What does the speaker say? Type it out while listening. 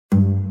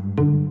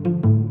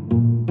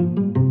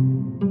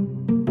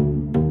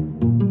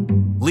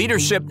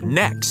Leadership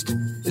Next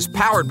is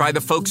powered by the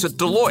folks at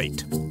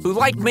Deloitte, who,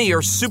 like me,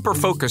 are super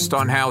focused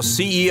on how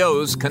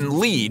CEOs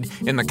can lead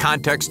in the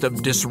context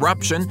of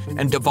disruption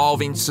and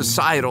evolving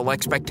societal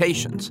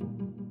expectations.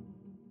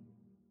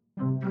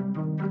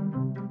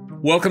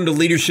 Welcome to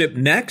Leadership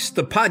Next,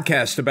 the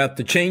podcast about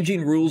the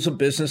changing rules of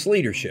business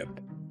leadership.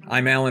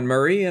 I'm Alan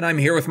Murray, and I'm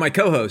here with my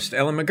co-host,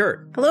 Ellen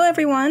McGirt. Hello,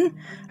 everyone.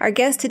 Our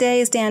guest today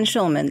is Dan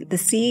Schulman, the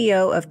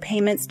CEO of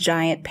payments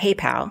giant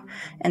PayPal,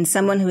 and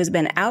someone who has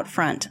been out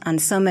front on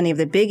so many of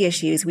the big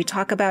issues we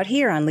talk about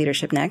here on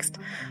Leadership Next,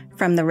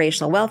 from the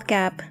racial wealth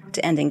gap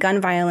to ending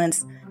gun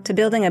violence to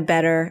building a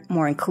better,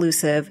 more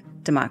inclusive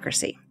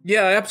democracy.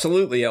 Yeah,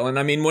 absolutely, Ellen.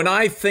 I mean, when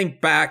I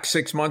think back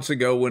 6 months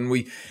ago when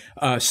we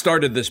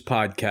started this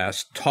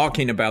podcast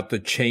talking about the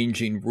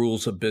changing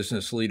rules of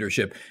business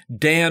leadership,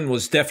 Dan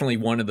was definitely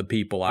one of the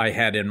people I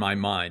had in my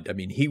mind. I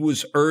mean, he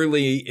was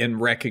early in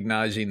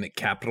recognizing that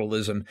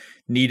capitalism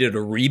needed a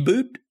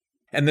reboot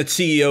and that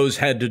CEOs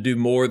had to do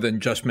more than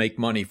just make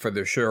money for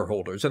their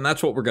shareholders. And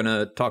that's what we're going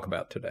to talk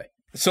about today.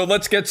 So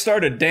let's get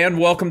started. Dan,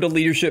 welcome to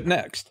Leadership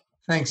Next.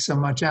 Thanks so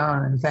much,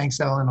 Alan, and thanks,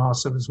 Ellen,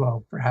 also as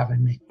well for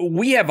having me.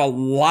 We have a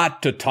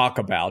lot to talk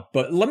about,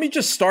 but let me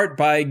just start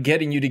by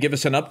getting you to give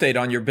us an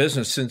update on your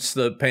business since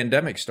the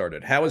pandemic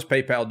started. How is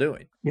PayPal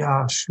doing?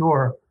 Yeah,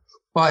 sure.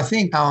 Well, I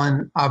think,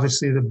 Alan,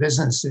 obviously the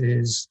business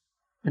is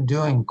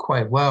doing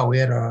quite well. We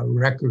had a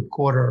record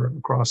quarter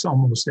across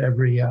almost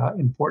every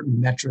important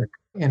metric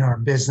in our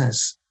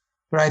business.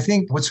 But I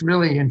think what's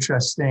really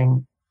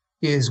interesting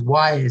is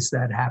why is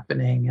that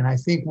happening? And I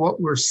think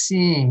what we're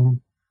seeing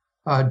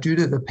due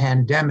to the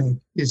pandemic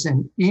is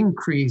an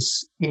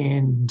increase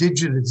in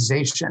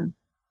digitization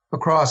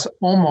across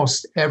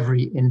almost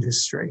every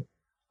industry.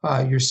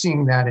 You're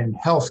seeing that in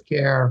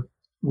healthcare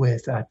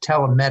with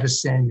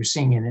telemedicine. You're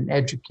seeing it in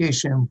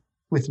education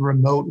with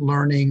remote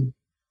learning.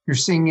 You're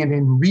seeing it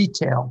in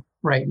retail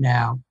right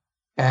now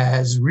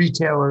as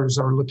retailers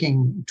are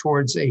looking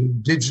towards a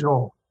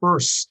digital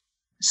first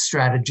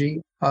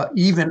strategy,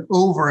 even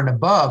over and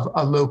above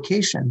a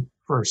location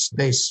first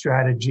based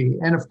strategy.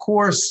 And of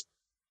course,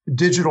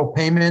 digital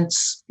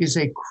payments is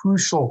a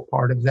crucial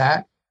part of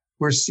that.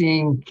 We're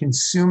seeing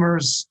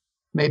consumers,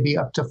 maybe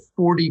up to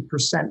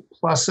 40%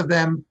 plus of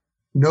them,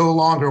 no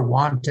longer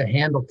want to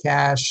handle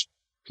cash.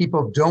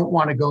 People don't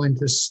want to go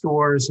into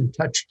stores and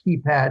touch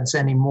keypads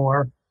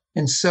anymore.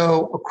 And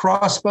so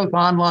across both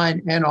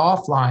online and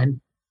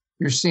offline,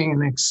 you're seeing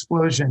an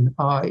explosion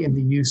in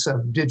the use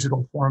of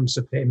digital forms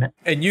of payment.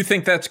 And you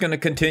think that's going to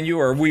continue?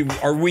 Or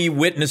are we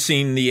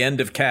witnessing the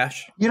end of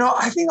cash? You know,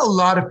 I think a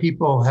lot of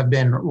people have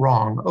been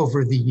wrong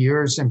over the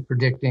years in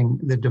predicting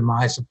the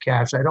demise of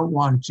cash. I don't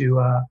want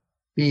to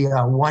be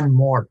one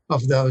more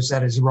of those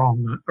that is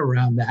wrong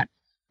around that.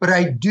 But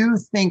I do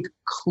think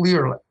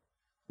clearly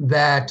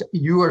that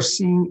you are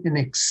seeing an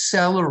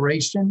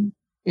acceleration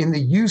in the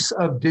use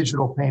of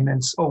digital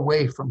payments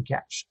away from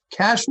cash.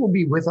 Cash will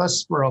be with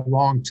us for a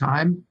long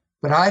time,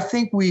 but I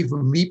think we've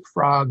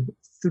leapfrogged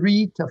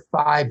 3 to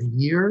 5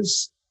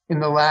 years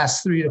in the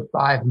last 3 to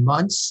 5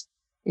 months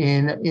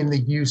in the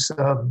use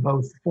of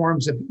both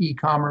forms of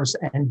e-commerce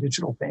and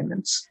digital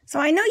payments. So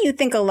I know you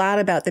think a lot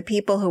about the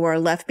people who are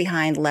left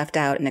behind, left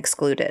out, and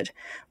excluded.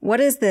 What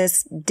does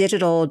this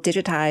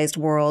digitized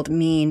world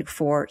mean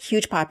for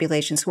huge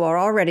populations who are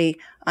already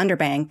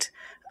underbanked,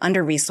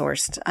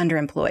 under-resourced,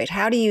 underemployed?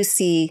 How do you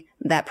see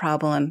that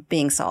problem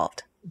being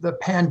solved? The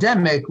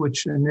pandemic,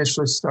 which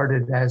initially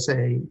started as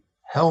a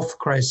health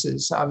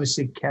crisis,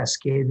 obviously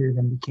cascaded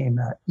and became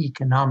an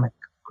economic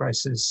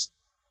crisis.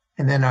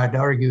 And then I'd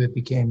argue it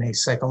became a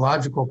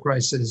psychological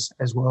crisis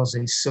as well as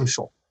a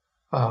social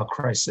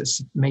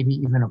crisis, maybe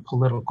even a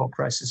political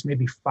crisis,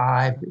 maybe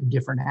 5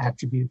 different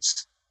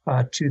attributes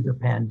to the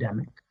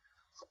pandemic.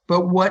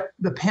 But what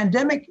the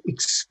pandemic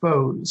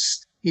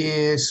exposed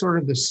is sort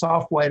of the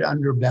soft white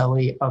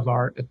underbelly of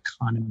our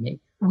economy.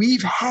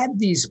 We've had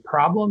these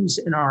problems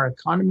in our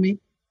economy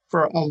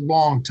for a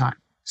long time.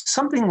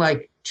 Something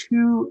like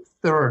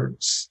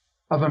 2/3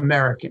 of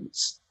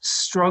Americans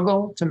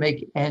struggle to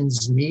make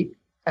ends meet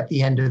at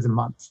the end of the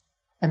month.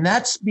 And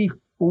that's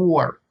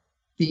before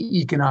the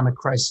economic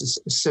crisis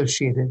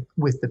associated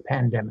with the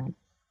pandemic.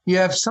 You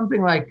have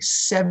something like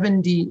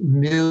 70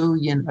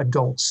 million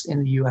adults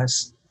in the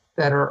US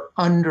that are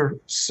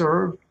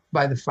underserved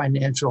by the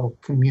financial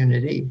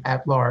community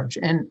at large.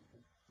 And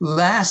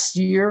last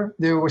year,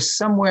 there was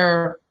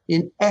somewhere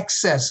in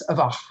excess of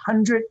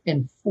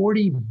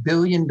 $140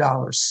 billion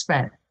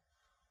spent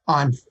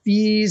on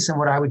fees and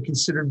what I would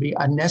consider to be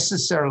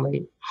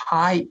unnecessarily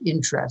high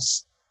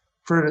interest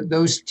for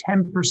those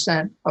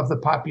 10% of the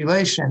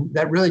population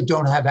that really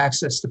don't have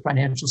access to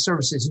financial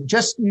services. And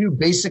just do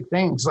basic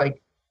things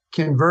like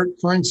convert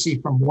currency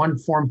from one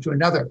form to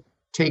another,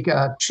 take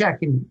a check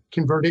and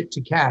convert it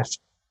to cash,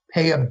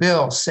 pay a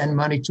bill, send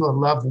money to a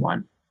loved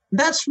one.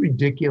 That's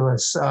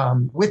ridiculous.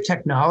 With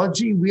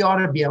technology, we ought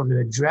to be able to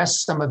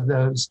address some of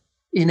those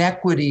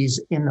inequities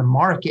in the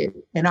market.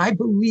 And I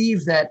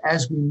believe that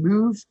as we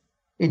move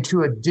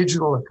into a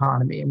digital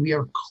economy, and we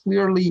are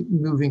clearly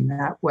moving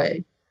that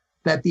way,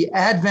 that the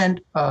advent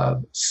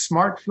of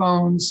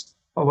smartphones,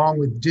 along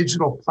with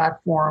digital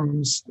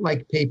platforms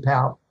like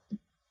PayPal,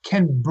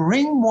 can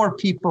bring more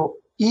people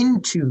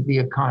into the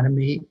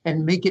economy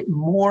and make it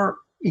more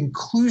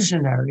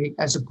inclusionary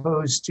as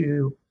opposed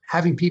to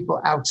having people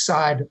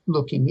outside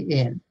looking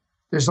in.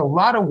 There's a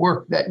lot of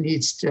work that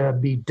needs to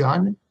be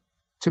done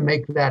to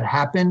make that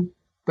happen.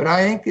 But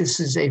I think this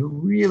is a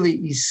really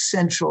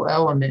essential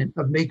element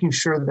of making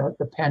sure that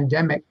the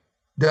pandemic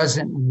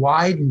doesn't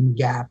widen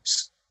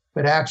gaps,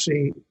 but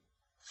actually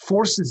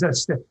forces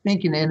us to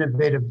think in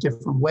innovative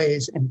different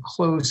ways and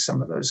close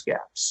some of those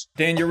gaps.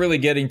 Dan, you're really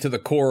getting to the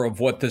core of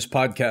what this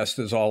podcast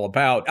is all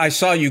about. I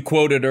saw you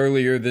quoted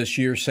earlier this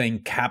year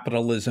saying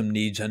capitalism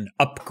needs an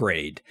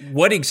upgrade.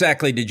 What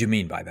exactly did you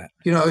mean by that?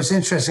 You know, it was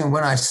interesting.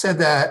 When I said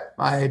that,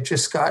 I had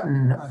just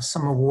gotten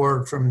some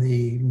award from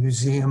the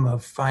Museum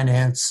of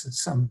Finance,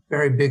 some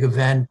very big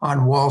event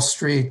on Wall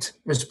Street.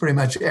 There's pretty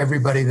much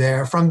everybody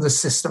there from the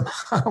system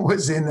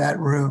was in that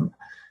room.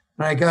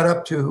 And I got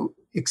up to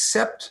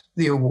accept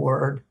the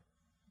award.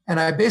 And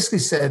I basically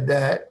said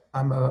that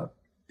I'm a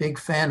big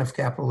fan of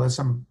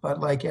capitalism, but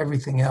like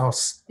everything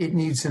else, it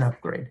needs an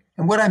upgrade.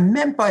 And what I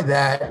meant by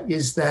that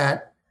is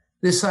that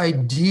this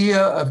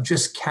idea of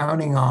just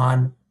counting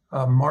on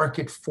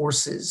market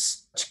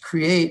forces to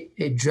create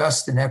a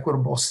just and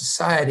equitable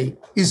society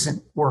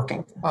isn't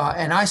working.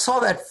 And I saw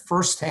that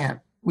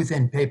firsthand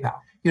within PayPal.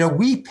 You know,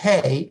 we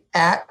pay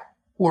at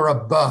or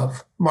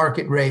above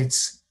market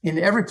rates in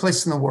every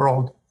place in the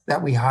world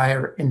that we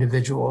hire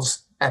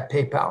individuals at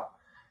PayPal.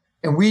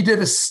 And we did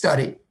a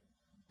study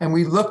and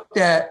we looked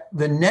at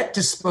the net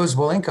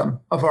disposable income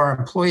of our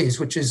employees,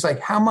 which is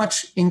like how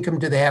much income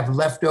do they have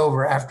left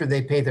over after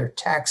they pay their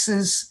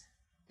taxes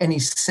and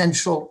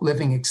essential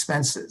living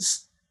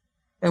expenses.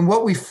 And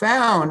what we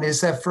found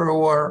is that for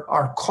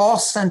our call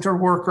center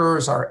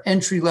workers, our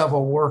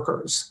entry-level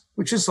workers,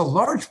 which is a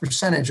large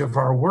percentage of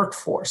our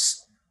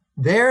workforce,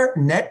 their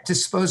net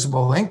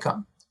disposable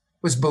income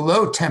was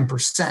below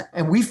 10%.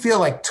 And we feel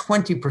like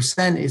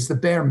 20% is the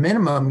bare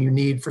minimum you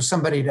need for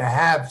somebody to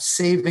have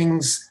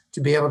savings,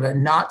 to be able to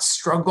not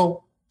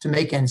struggle to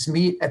make ends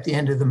meet at the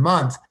end of the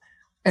month.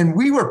 And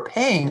we were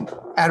paying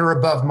at or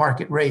above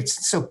market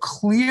rates. So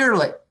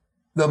clearly,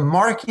 the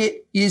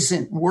market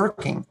isn't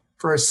working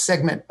for a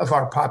segment of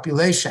our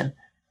population.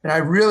 And I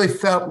really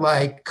felt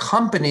like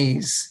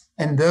companies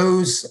and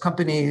those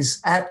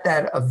companies at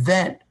that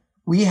event,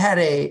 we had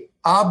an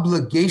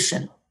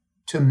obligation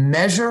to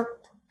measure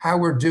how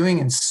we're doing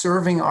in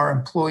serving our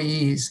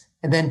employees,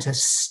 and then to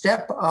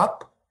step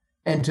up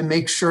and to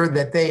make sure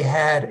that they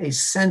had a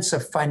sense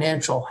of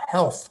financial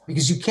health.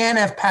 Because you can't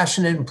have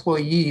passionate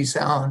employees,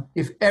 Alan,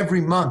 if every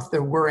month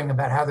they're worrying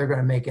about how they're going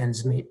to make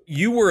ends meet.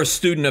 You were a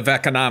student of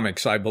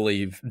economics, I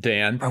believe,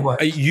 Dan. I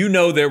was. You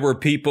know there were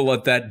people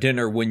at that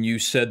dinner when you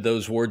said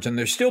those words, and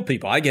there's still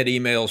people. I get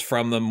emails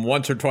from them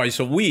once or twice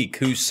a week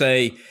who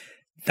say,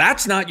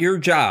 that's not your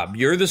job.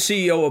 You're the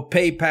CEO of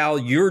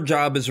PayPal. Your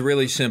job is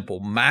really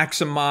simple.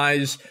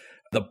 Maximize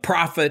the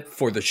profit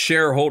for the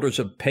shareholders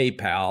of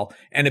PayPal.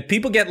 And if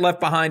people get left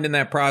behind in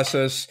that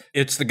process,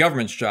 it's the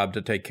government's job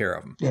to take care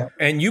of them. Yeah.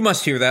 And you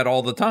must hear that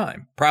all the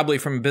time, probably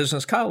from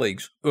business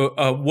colleagues.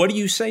 What do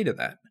you say to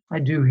that? I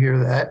do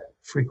hear that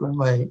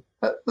frequently.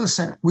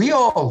 Listen, we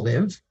all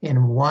live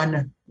in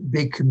one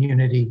big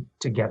community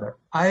together.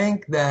 I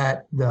think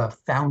that the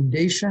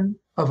foundation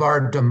of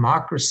our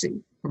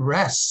democracy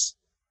rests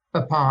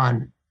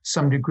upon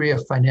some degree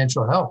of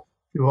financial health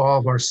to all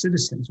of our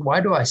citizens. Why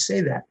do I say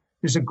that?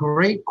 There's a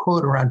great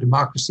quote around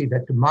democracy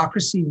that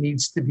democracy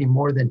needs to be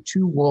more than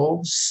two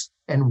wolves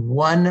and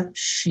one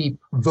sheep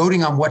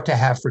voting on what to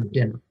have for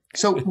dinner.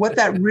 So what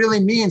that really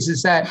means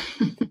is that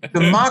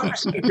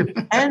democracy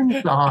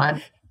depends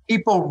on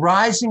people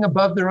rising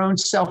above their own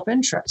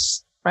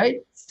self-interests, right?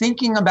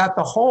 Thinking about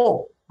the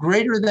whole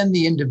greater than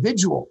the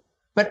individual.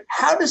 But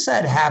how does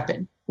that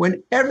happen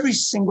when every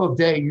single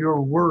day you're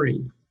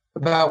worried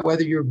about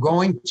whether you're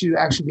going to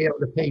actually be able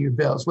to pay your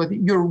bills, whether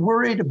you're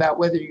worried about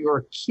whether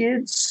your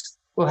kids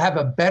will have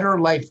a better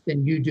life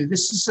than you do?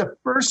 This is the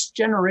first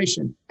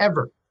generation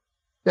ever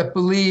that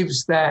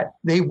believes that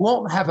they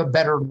won't have a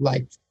better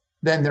life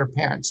than their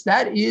parents.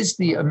 That is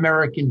the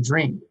American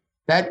dream.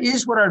 That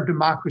is what our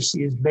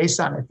democracy is based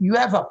on. If you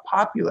have a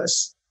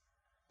populace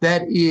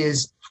that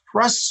is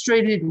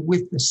frustrated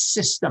with the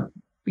system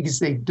because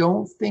they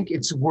don't think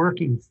it's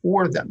working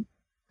for them,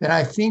 then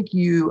I think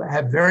you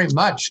have very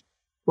much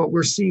what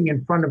we're seeing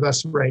in front of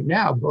us right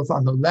now, both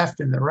on the left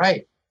and the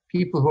right,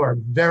 people who are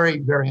very,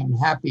 very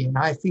unhappy. And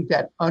I think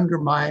that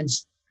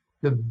undermines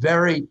the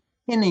very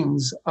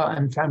innings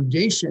and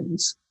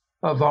foundations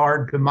of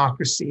our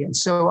democracy. And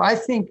so I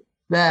think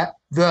that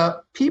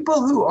the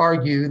people who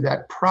argue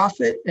that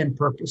profit and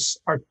purpose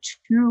are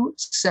two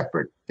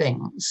separate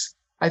things,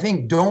 I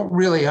think don't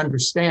really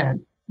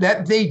understand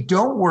that they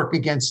don't work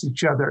against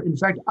each other. In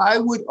fact, I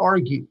would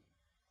argue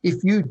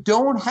if you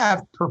don't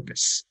have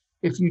purpose,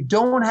 if you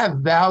don't have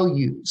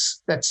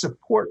values that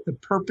support the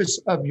purpose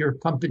of your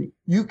company,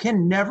 you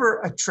can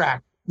never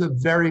attract the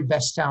very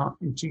best talent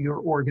into your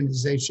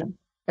organization.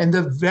 And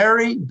the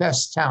very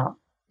best talent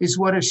is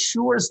what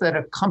assures that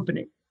a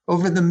company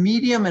over the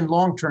medium and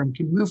long term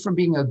can move from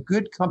being a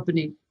good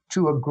company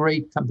to a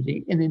great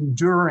company, an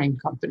enduring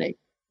company.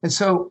 And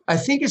so I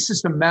think it's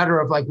just a matter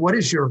of like, what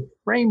is your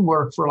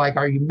framework for like,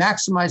 are you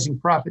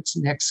maximizing profits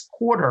next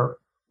quarter,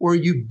 or are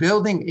you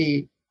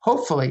building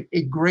hopefully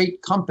a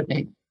great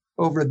company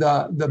over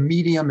the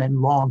medium and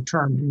long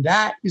term? And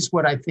that is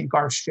what I think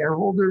our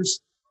shareholders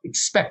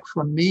expect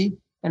from me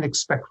and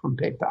expect from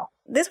PayPal.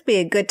 This would be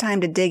a good time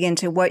to dig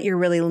into what you're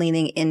really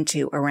leaning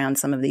into around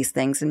some of these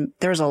things. And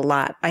there's a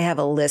lot. I have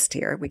a list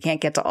here. We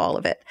can't get to all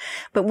of it.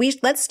 But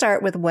let's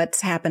start with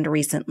what's happened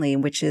recently,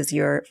 which is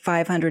your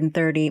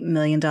 $530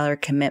 million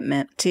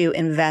commitment to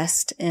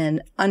invest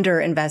in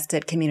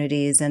underinvested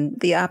communities. And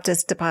the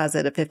Optus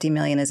deposit of $50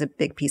 million is a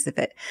big piece of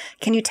it.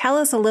 Can you tell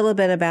us a little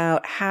bit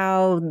about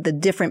how the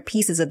different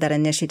pieces of that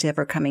initiative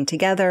are coming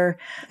together?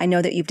 I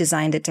know that you've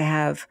designed it to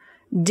have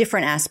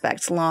different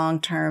aspects,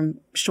 long-term,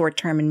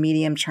 short-term, and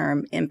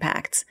medium-term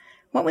impacts.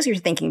 What was your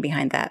thinking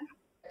behind that?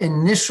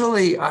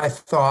 Initially, I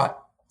thought,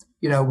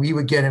 we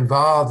would get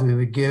involved. We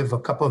would give a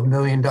couple of $1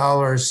 million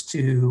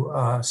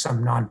to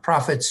some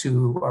nonprofits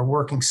who are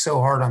working so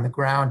hard on the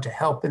ground to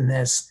help in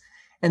this.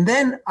 And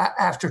then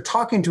after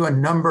talking to a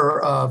number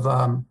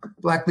of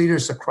Black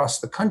leaders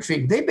across the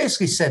country, they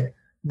basically said,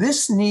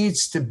 this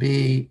needs to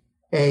be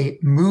a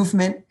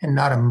movement and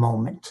not a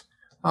moment.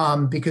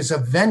 Because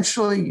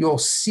eventually you'll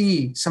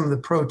see some of the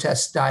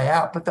protests die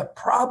out, but the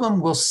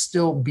problem will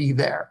still be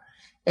there.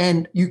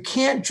 And you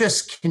can't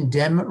just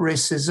condemn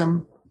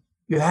racism.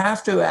 You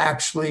have to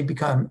actually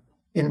become,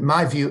 in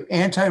my view,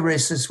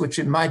 anti-racist, which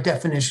in my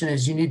definition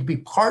is you need to be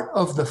part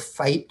of the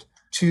fight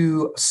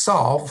to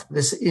solve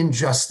this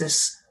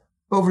injustice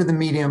over the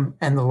medium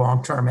and the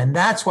long term. And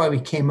that's why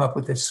we came up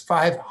with this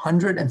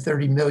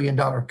 $530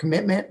 million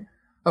commitment,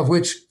 of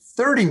which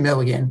 $30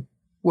 million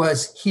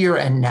was here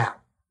and now.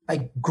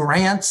 Like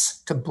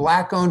grants to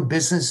Black-owned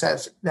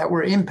businesses that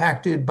were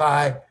impacted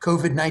by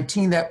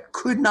COVID-19 that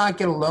could not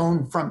get a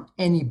loan from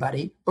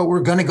anybody, but were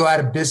going to go out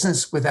of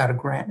business without a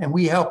grant. And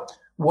we helped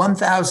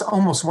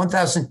almost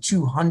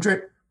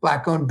 1,200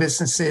 Black-owned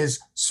businesses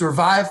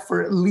survive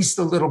for at least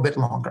a little bit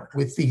longer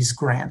with these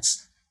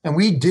grants. And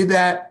we did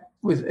that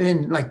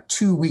within like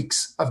 2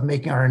 weeks of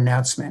making our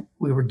announcement.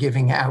 We were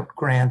giving out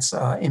grants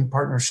in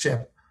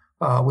partnership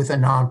with a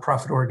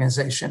nonprofit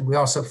organization. We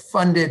also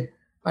funded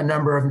a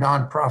number of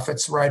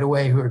nonprofits right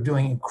away who are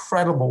doing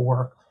incredible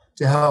work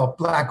to help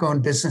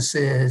Black-owned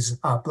businesses,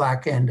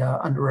 Black and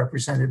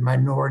underrepresented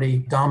minority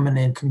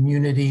dominant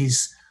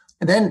communities.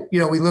 And then,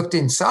 we looked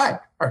inside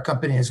our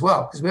company as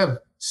well, because we have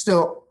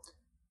still,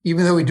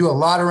 even though we do a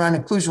lot around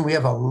inclusion, we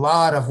have a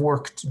lot of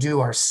work to do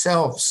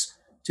ourselves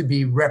to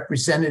be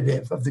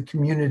representative of the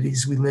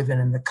communities we live in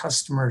and the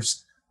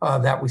customers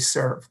that we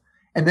serve.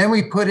 And then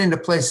we put into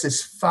place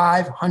this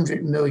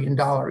 $500 million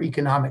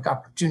economic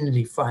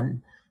opportunity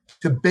fund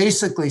to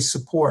basically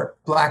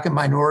support Black and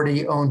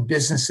minority-owned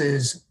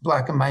businesses,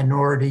 Black and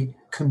minority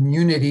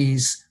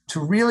communities, to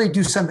really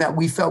do something that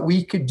we felt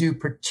we could do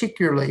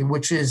particularly,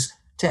 which is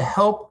to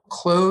help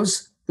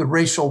close the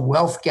racial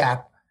wealth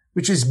gap,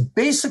 which is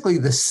basically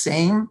the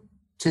same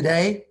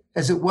today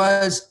as it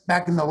was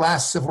back in the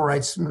last civil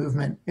rights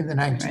movement in the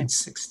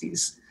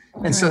 1960s.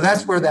 And so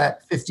that's where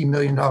that $50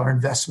 million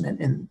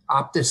investment in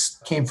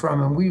Optus came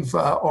from. And we've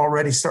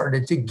already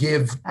started to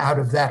give out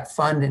of that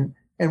fund.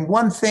 And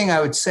one thing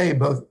I would say,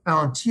 both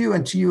Alan to you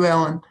and to you,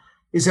 Ellen,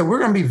 is that we're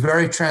going to be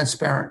very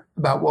transparent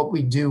about what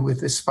we do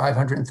with this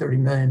 $530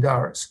 million.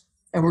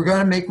 And we're going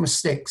to make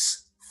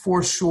mistakes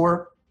for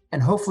sure.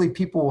 And hopefully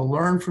people will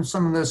learn from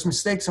some of those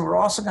mistakes. And we're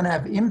also going to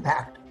have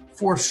impact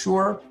for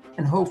sure.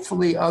 And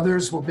hopefully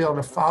others will be able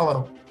to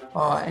follow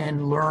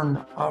and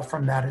learn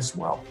from that as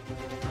well.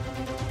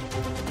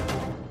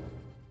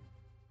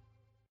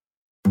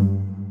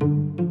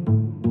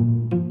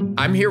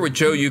 I'm here with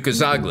Joe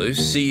Ukazoglu,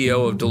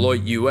 CEO of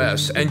Deloitte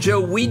US. And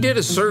Joe, we did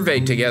a survey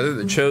together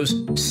that shows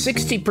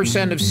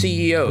 60% of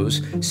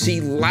CEOs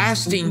see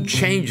lasting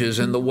changes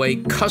in the way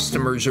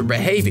customers are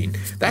behaving.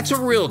 That's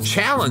a real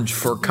challenge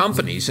for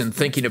companies in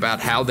thinking about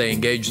how they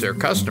engage their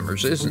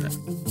customers, isn't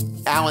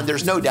it? Alan,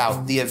 there's no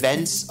doubt the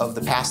events of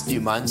the past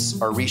few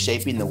months are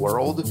reshaping the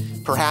world.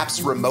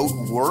 Perhaps remote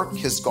work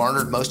has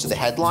garnered most of the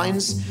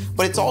headlines,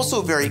 but it's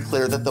also very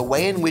clear that the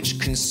way in which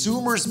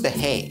consumers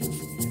behave,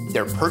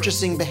 their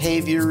purchasing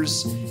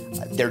behaviors,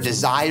 their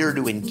desire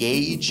to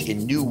engage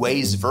in new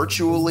ways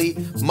virtually,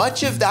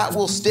 much of that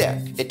will stick.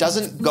 It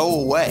doesn't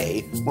go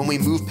away when we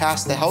move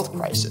past the health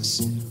crisis,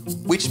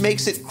 which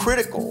makes it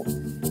critical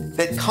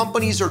that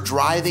companies are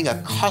driving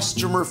a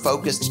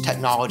customer-focused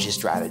technology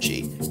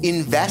strategy,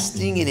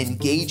 investing in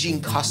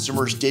engaging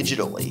customers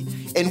digitally.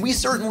 And we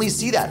certainly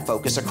see that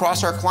focus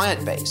across our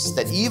client base,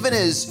 that even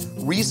as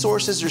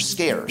resources are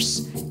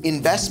scarce,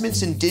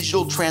 investments in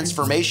digital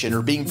transformation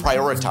are being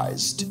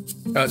prioritized.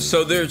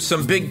 So there's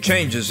some big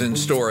changes in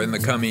store in the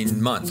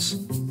coming months.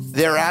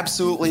 There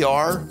absolutely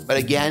are, but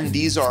again,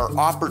 these are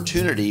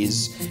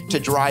opportunities to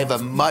drive a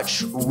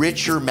much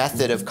richer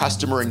method of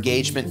customer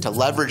engagement, to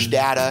leverage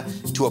data,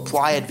 to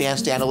apply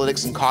advanced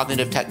analytics and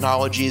cognitive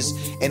technologies,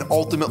 and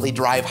ultimately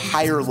drive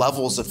higher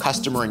levels of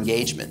customer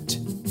engagement.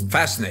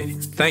 Fascinating.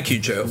 Thank you,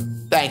 Joe.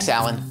 Thanks,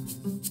 Alan.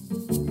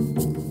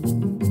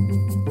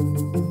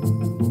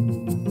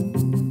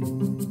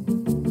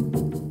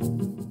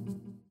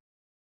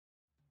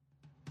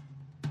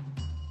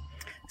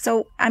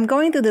 So I'm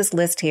going through this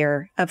list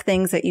here of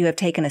things that you have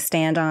taken a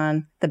stand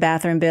on. The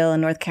bathroom bill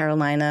in North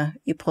Carolina,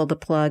 you pulled the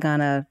plug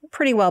on a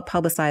pretty well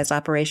publicized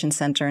operations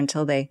center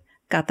until they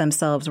got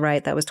themselves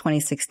right. That was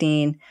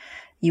 2016.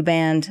 You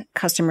banned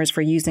customers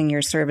for using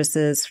your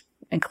services,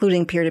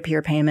 including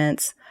peer-to-peer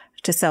payments,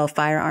 to sell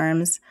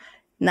firearms.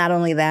 Not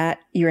only that,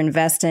 you're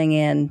investing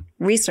in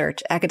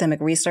research, academic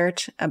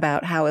research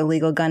about how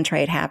illegal gun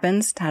trade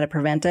happens, how to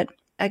prevent it.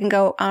 I can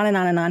go on and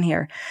on and on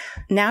here.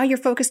 Now you're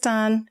focused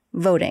on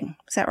voting.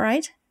 Is that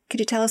right? Could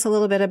you tell us a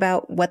little bit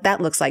about what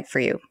that looks like for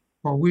you?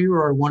 Well, we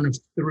were one of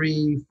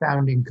 3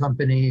 founding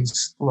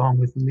companies, along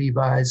with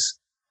Levi's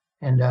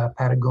and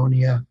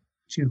Patagonia,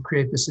 to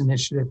create this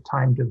initiative,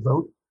 Time to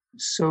Vote,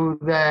 so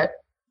that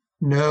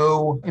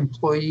no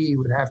employee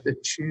would have to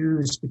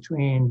choose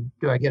between,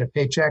 do I get a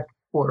paycheck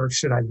or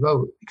should I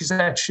vote? Because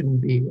that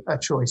shouldn't be a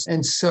choice.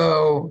 And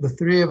so the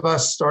 3 of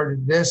us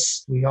started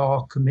this. We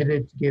all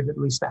committed to give at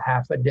least a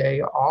half a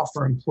day off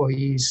for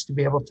employees to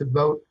be able to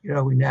vote. You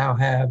know, we now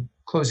have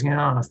closing in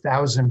on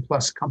 1,000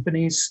 plus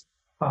companies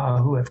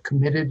who have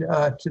committed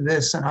to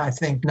this. And I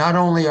think not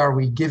only are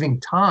we giving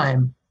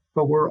time,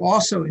 but we're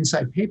also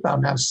inside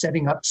PayPal now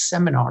setting up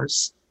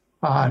seminars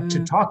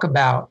to talk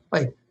about,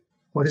 like,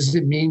 what does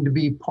it mean to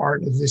be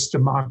part of this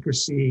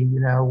democracy? You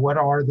know, what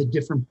are the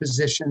different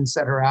positions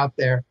that are out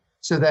there,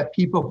 so that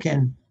people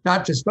can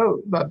not just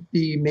vote, but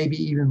be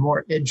maybe even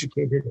more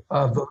educated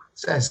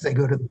voters as they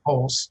go to the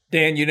polls.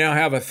 Dan, you now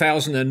have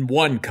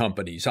 1,001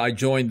 companies. I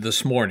joined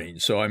this morning,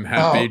 so I'm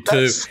happy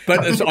to,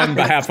 but it's on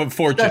behalf of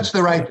Fortune. That's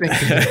the right thing to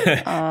do.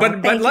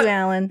 Thank you,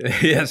 Alan.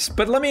 Yes,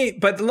 but let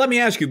me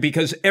ask you,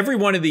 because every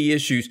one of the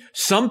issues,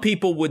 some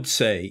people would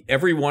say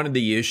every one of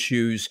the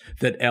issues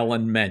that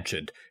Ellen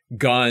mentioned,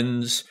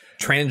 guns,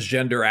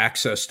 transgender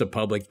access to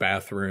public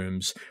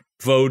bathrooms,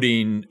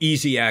 voting,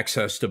 easy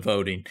access to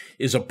voting,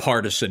 is a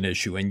partisan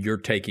issue, and you're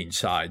taking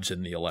sides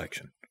in the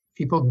election.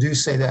 People do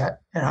say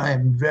that, and I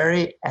am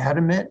very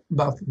adamant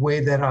about the way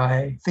that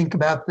I think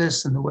about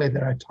this and the way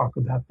that I talk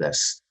about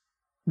this,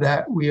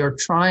 that we are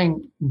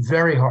trying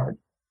very hard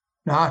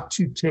not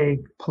to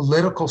take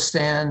political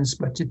stands,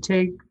 but to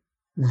take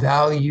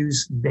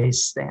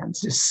values-based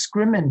stands.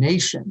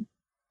 Discrimination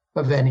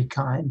of any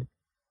kind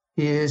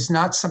is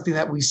not something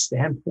that we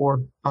stand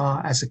for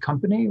as a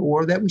company,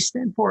 or that we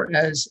stand for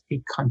as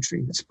a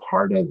country. It's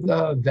part of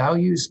the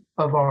values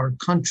of our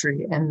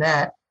country, and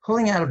that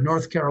pulling out of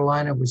North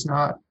Carolina was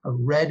not a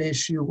red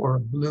issue or a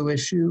blue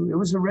issue. It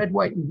was a red,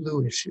 white, and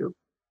blue issue.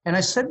 And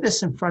I said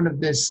this in front of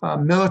this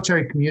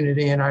military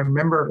community, and I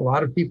remember a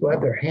lot of people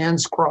had their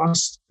hands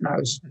crossed, and I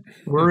was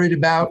worried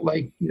about,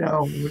 like, you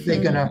know, were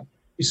they going to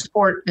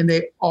support? And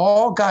they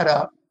all got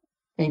up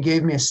and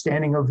gave me a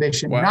standing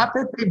ovation. Wow. Not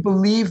that they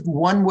believed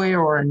one way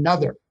or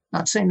another,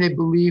 not saying they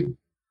believed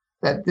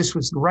that this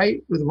was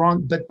right or the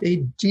wrong, but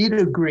they did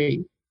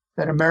agree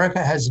that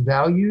America has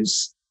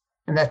values,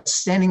 and that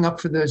standing up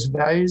for those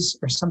values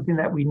are something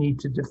that we need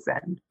to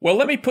defend. Well,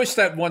 let me push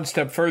that one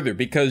step further,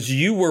 because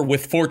you were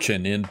with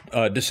Fortune in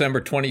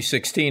December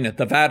 2016 at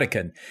the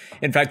Vatican.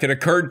 In fact, it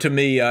occurred to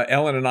me,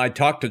 Ellen and I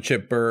talked to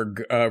Chip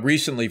Bergh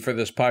recently for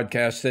this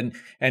podcast,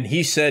 and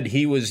he said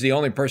he was the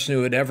only person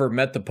who had ever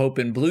met the Pope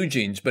in blue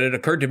jeans. But it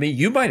occurred to me,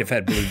 you might have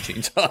had blue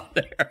jeans on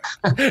there.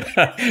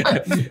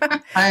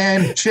 I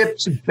am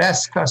Chip's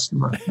best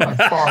customer by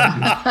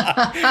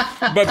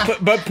far.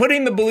 But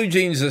putting the blue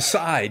jeans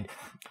aside,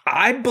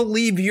 I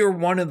believe you're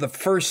one of the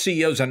first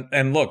CEOs,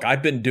 and look,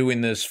 I've been doing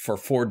this for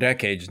 4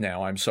 decades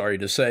now. I'm sorry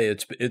to say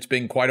it's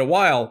been quite a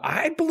while.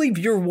 I believe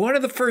you're one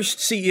of the first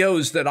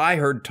CEOs that I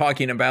heard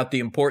talking about the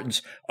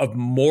importance of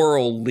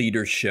moral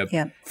leadership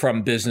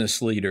from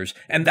business leaders.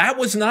 And that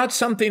was not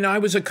something I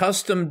was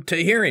accustomed to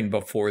hearing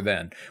before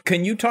then.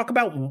 Can you talk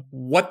about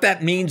what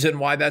that means and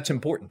why that's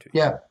important to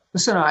you? Yeah.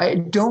 Listen, I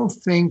don't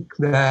think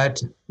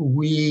that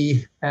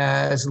we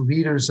as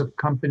leaders of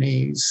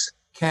companies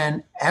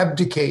can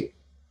abdicate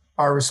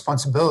our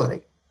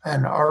responsibility.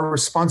 And our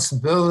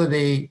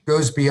responsibility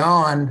goes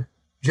beyond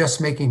just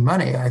making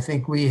money. I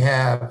think we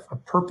have a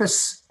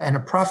purpose and a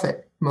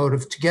profit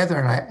motive together.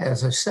 And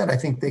as I said, I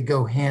think they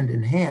go hand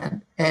in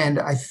hand. And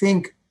I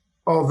think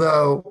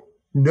although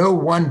no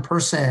one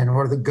person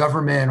or the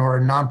government or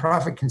a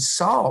nonprofit can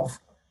solve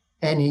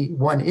any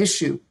one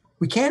issue,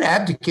 we can't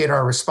abdicate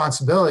our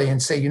responsibility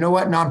and say, you know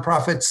what,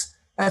 nonprofits,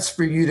 that's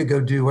for you to go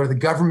do, or the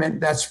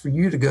government, that's for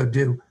you to go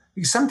do.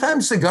 Because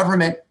sometimes the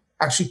government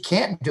actually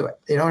can't do it.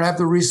 They don't have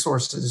the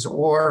resources,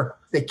 or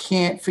they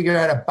can't figure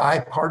out a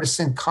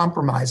bipartisan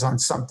compromise on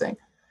something.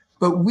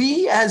 But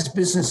we as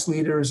business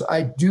leaders,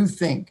 I do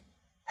think,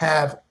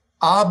 have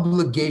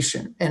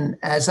obligation, and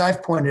as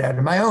I've pointed out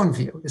in my own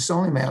view, it's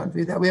only my own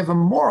view, that we have a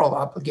moral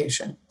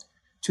obligation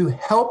to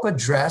help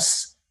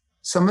address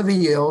some of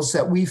the ills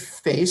that we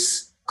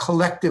face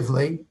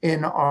collectively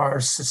in our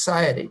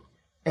society.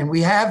 And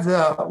we have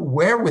the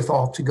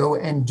wherewithal to go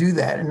and do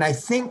that. And I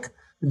think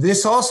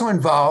this also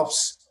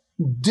involves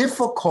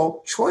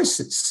difficult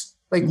choices.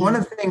 Like one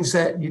of the things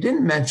that you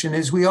didn't mention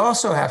is we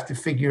also have to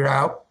figure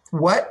out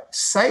what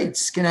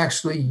sites can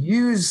actually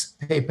use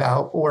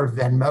PayPal or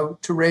Venmo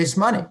to raise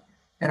money.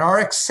 And our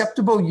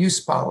acceptable use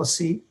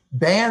policy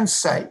bans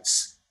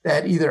sites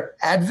that either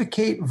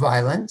advocate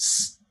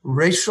violence,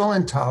 racial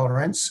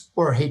intolerance,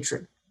 or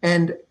hatred.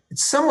 And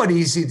it's somewhat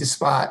easy to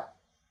spot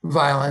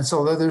violence,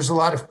 although there's a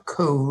lot of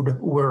code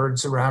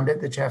words around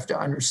it that you have to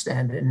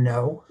understand and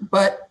know.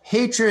 But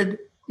hatred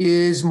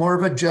is more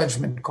of a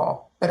judgment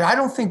call. But I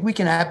don't think we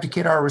can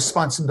abdicate our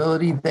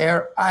responsibility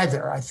there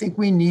either. I think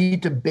we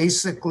need to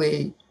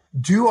basically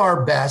do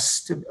our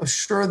best to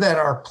assure that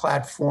our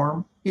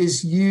platform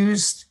is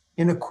used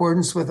in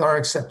accordance with our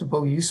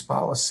acceptable use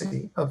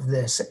policy of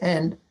this.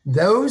 And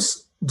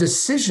those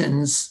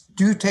decisions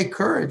do take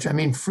courage. I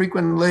mean,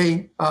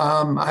 frequently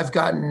I've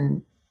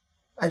gotten,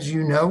 as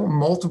you know,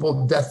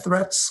 multiple death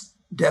threats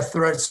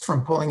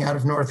from pulling out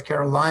of North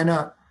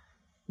Carolina,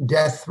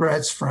 death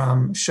threats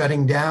from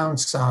shutting down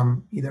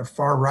some either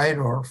far right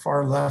or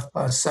far left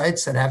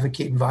sites that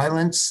advocate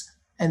violence.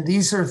 And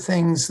these are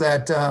things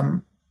that,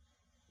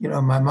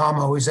 my mom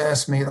always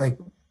asked me, like,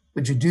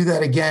 would you do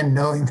that again,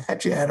 knowing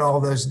that you had all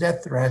those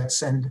death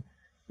threats? And,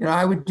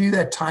 I would do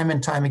that time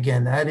and time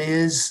again. That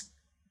is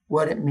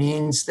what it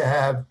means to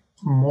have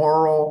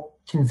moral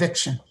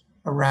conviction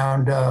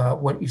around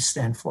what you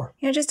stand for.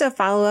 Just to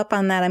follow up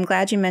on that, I'm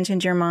glad you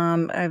mentioned your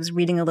mom. I was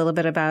reading a little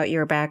bit about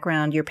your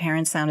background. Your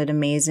parents sounded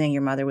amazing.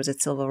 Your mother was a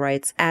civil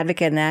rights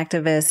advocate and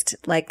activist.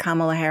 Like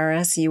Kamala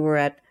Harris, you were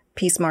at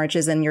peace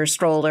marches in your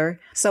stroller.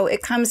 So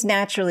it comes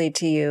naturally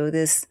to you,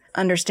 this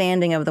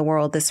understanding of the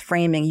world, this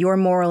framing, your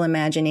moral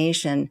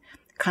imagination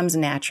comes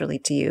naturally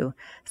to you.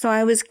 So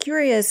I was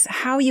curious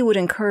how you would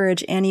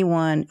encourage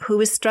anyone who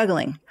is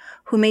struggling,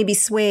 who may be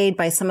swayed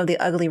by some of the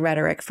ugly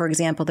rhetoric. For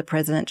example, the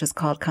president just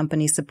called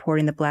companies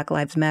supporting the Black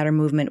Lives Matter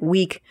movement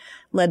weak,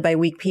 led by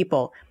weak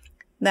people.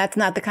 That's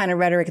not the kind of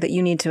rhetoric that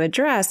you need to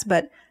address,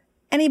 but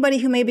anybody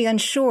who may be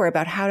unsure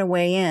about how to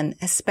weigh in,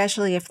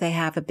 especially if they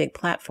have a big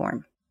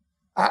platform.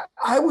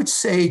 I would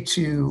say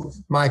to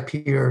my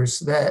peers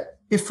that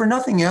if for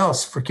nothing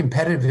else, for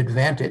competitive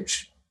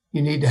advantage,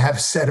 you need to have a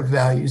set of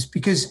values,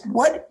 because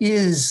what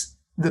is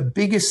the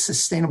biggest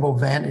sustainable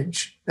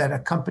advantage that a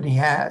company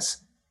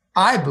has?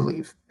 I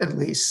believe, at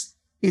least,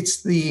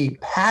 it's the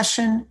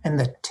passion and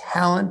the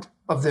talent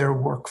of their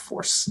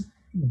workforce.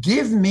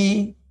 Give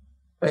me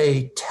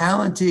a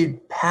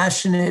talented,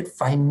 passionate,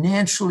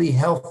 financially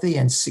healthy,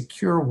 and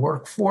secure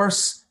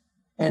workforce,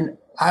 and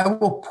I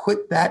will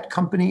put that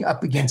company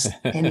up against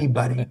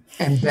anybody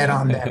and bet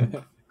on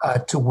them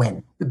to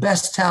win. The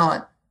best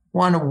talent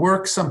want to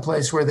work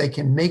someplace where they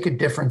can make a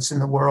difference in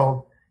the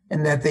world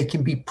and that they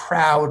can be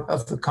proud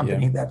of the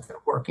company that they're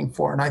working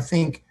for. And I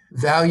think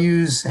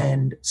values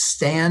and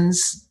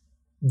stands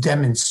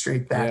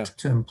demonstrate that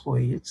to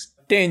employees.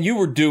 Dan, you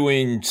were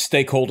doing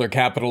stakeholder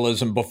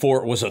capitalism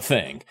before it was a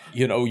thing.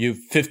 You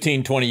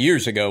 15, 20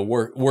 years ago,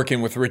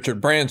 working with Richard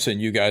Branson,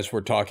 you guys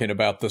were talking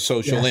about the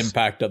social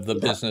impact of the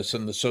business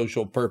and the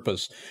social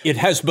purpose. It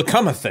has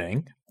become a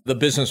thing. The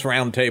Business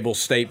Roundtable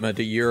statement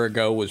a year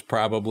ago was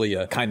probably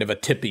a kind of a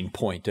tipping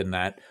point in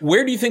that.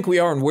 Where do you think we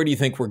are and where do you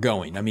think we're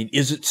going? I mean,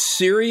 is it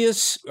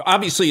serious?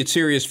 Obviously, it's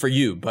serious for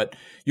you, but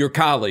your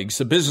colleagues,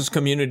 the business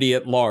community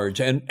at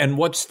large, and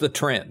what's the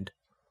trend?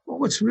 Well,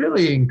 what's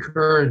really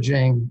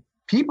encouraging,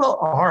 people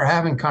are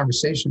having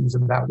conversations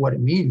about what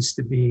it means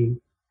to be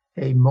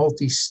a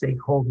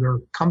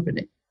multi-stakeholder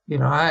company.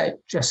 I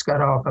just got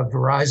off a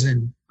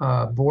Verizon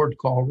board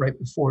call right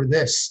before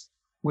this.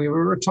 We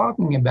were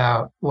talking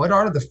about what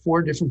are the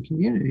 4 different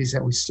communities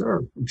that we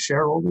serve, from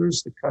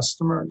shareholders to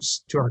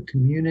customers to our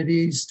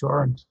communities to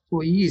our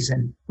employees,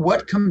 and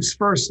what comes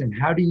first and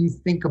how do you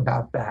think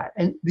about that?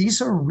 And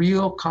these are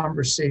real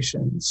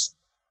conversations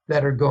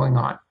that are going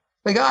on.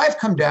 Like, I've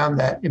come down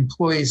that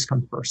employees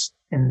come first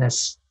in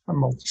this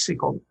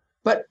multi-stakeholder.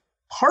 But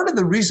part of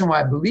the reason why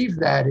I believe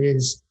that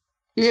is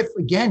if,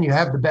 again, you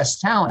have the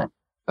best talent,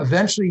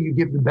 eventually you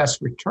give the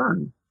best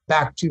return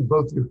back to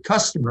both your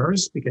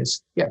customers,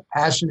 because you have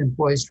passionate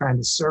employees trying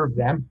to serve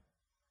them.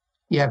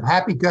 You have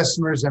happy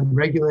customers and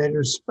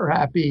regulators are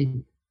happy,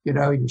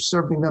 you're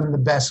serving them the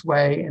best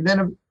way. And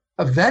then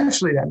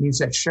eventually that means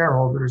that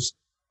shareholders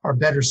are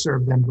better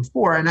served than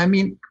before. And I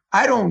mean,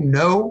 I don't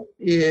know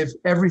if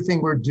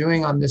everything we're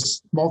doing on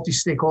this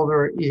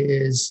multi-stakeholder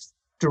is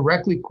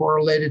directly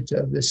correlated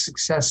to the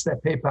success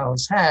that PayPal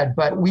has had,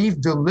 but we've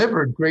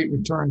delivered great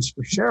returns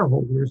for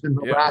shareholders in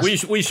the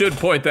last. We should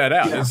point that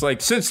out. It's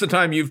like since the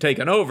time you've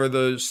taken over,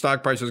 the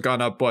stock price has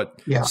gone up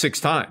 6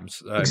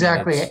 times.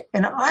 Exactly,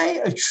 and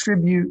I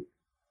attribute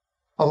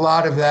a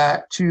lot of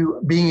that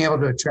to being able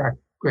to attract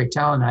great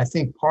talent. I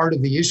think part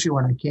of the issue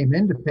when I came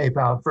into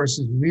PayPal first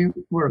is we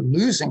were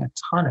losing a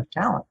ton of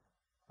talent.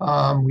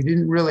 We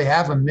didn't really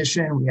have a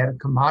mission. We had a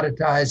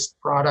commoditized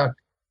product.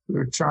 We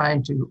were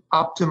trying to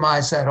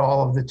optimize that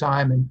all of the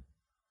time. And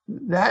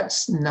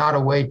that's not a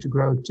way to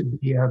grow to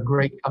be a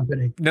great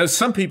company. Now,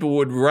 some people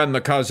would run the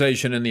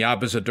causation in the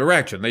opposite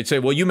direction. They'd say,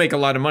 well, you make a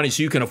lot of money,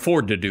 so you can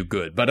afford to do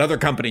good. But other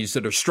companies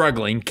that are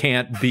struggling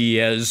can't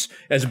be as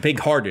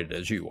big-hearted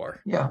as you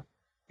are. Yeah.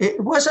 It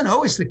wasn't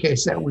always the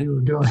case that we were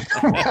doing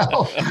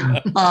well.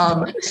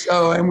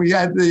 And we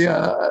had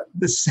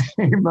the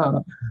same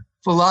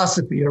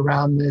philosophy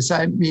around this.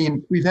 I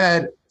mean, we've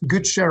had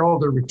good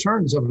shareholder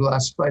returns over the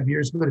last 5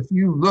 years, but if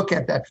you look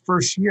at that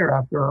first year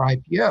after our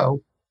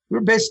IPO, we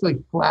were basically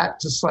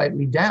flat to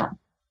slightly down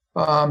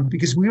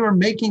because we were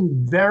making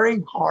very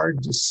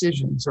hard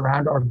decisions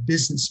around our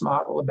business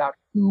model, about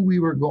who we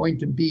were going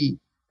to be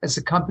as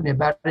a company,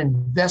 about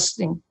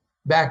investing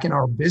back in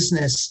our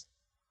business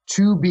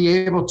to be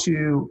able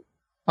to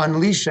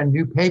unleash a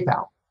new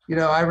PayPal. You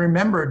know, I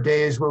remember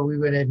days where we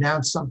would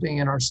announce something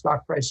and our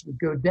stock price would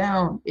go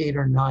down 8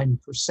 or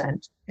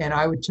 9%. And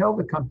I would tell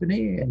the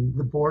company, and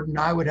the board and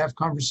I would have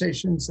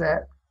conversations,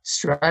 that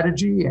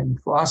strategy and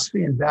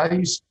philosophy and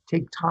values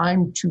take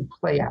time to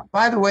play out.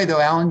 By the way, though,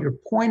 Alan, your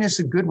point is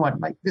a good one.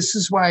 Like, this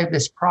is why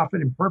this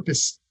profit and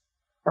purpose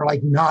are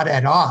like not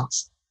at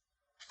odds.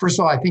 First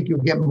of all, I think you'll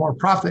get more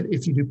profit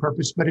if you do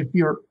purpose, but if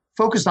you're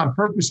focused on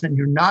purpose and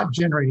you're not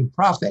generating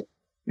profit,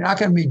 you're not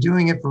going to be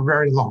doing it for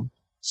very long.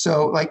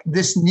 So like,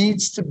 this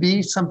needs to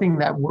be something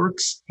that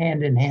works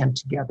hand in hand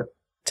together.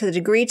 To the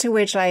degree to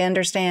which I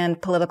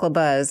understand political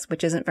buzz,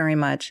 which isn't very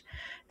much,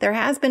 there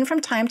has been from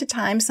time to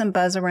time some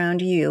buzz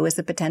around you as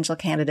a potential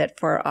candidate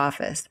for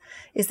office.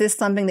 Is this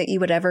something that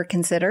you would ever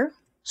consider?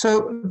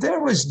 So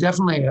there was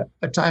definitely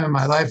a time in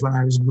my life when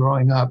I was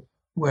growing up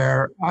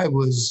where I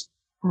was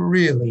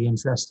really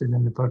interested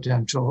in the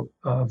potential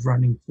of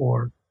running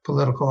for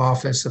political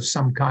office of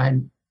some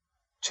kind,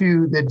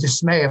 to the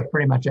dismay of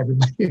pretty much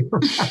everybody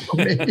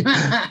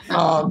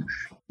around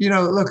me.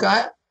 Look,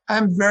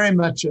 I'm very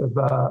much of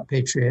a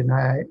patriot, and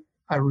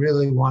I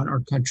really want our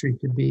country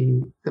to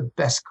be the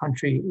best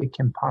country it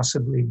can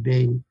possibly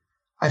be.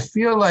 I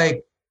feel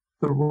like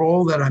the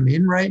role that I'm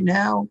in right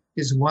now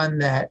is one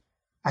that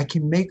I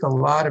can make a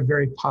lot of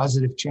very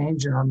positive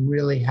change, and I'm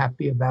really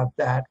happy about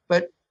that.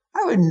 But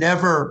I would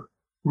never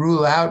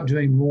rule out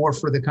doing more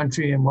for the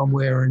country in one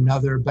way or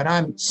another. But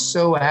I'm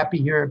so happy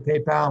here at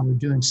PayPal, and we're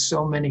doing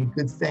so many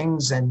good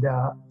things. And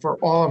for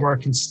all of our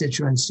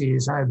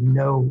constituencies, I have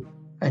no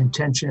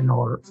intention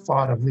or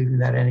thought of leaving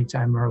that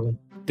anytime early.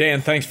 Dan,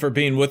 thanks for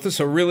being with us.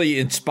 A really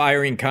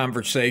inspiring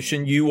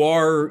conversation. You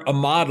are a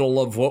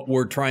model of what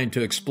we're trying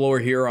to explore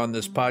here on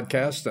this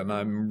podcast, and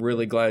I'm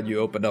really glad you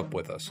opened up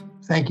with us.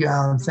 Thank you,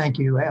 Alan. Thank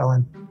you,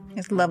 Ellen.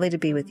 It's lovely to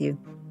be with you.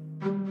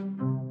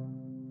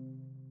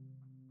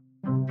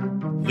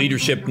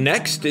 Leadership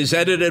Next is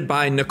edited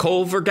by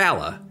Nicole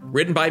Vergala,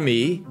 written by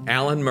me,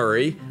 Alan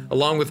Murray,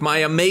 along with my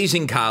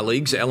amazing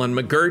colleagues, Ellen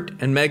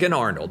McGirt and Megan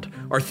Arnold.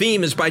 Our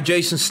theme is by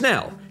Jason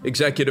Snell.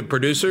 Executive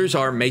producers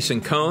are Mason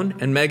Cohn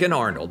and Megan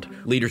Arnold.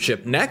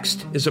 Leadership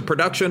Next is a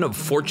production of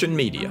Fortune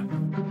Media.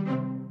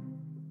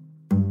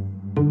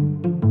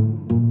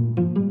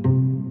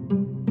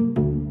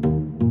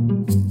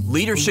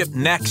 Leadership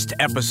Next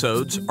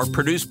episodes are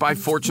produced by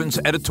Fortune's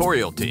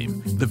editorial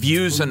team. The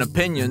views and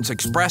opinions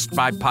expressed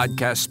by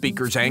podcast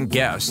speakers and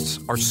guests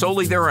are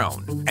solely their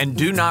own and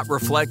do not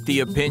reflect the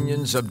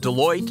opinions of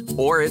Deloitte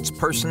or its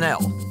personnel.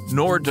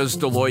 Nor does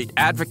Deloitte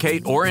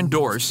advocate or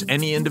endorse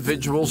any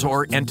individuals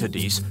or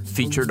entities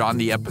featured on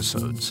the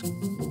episodes.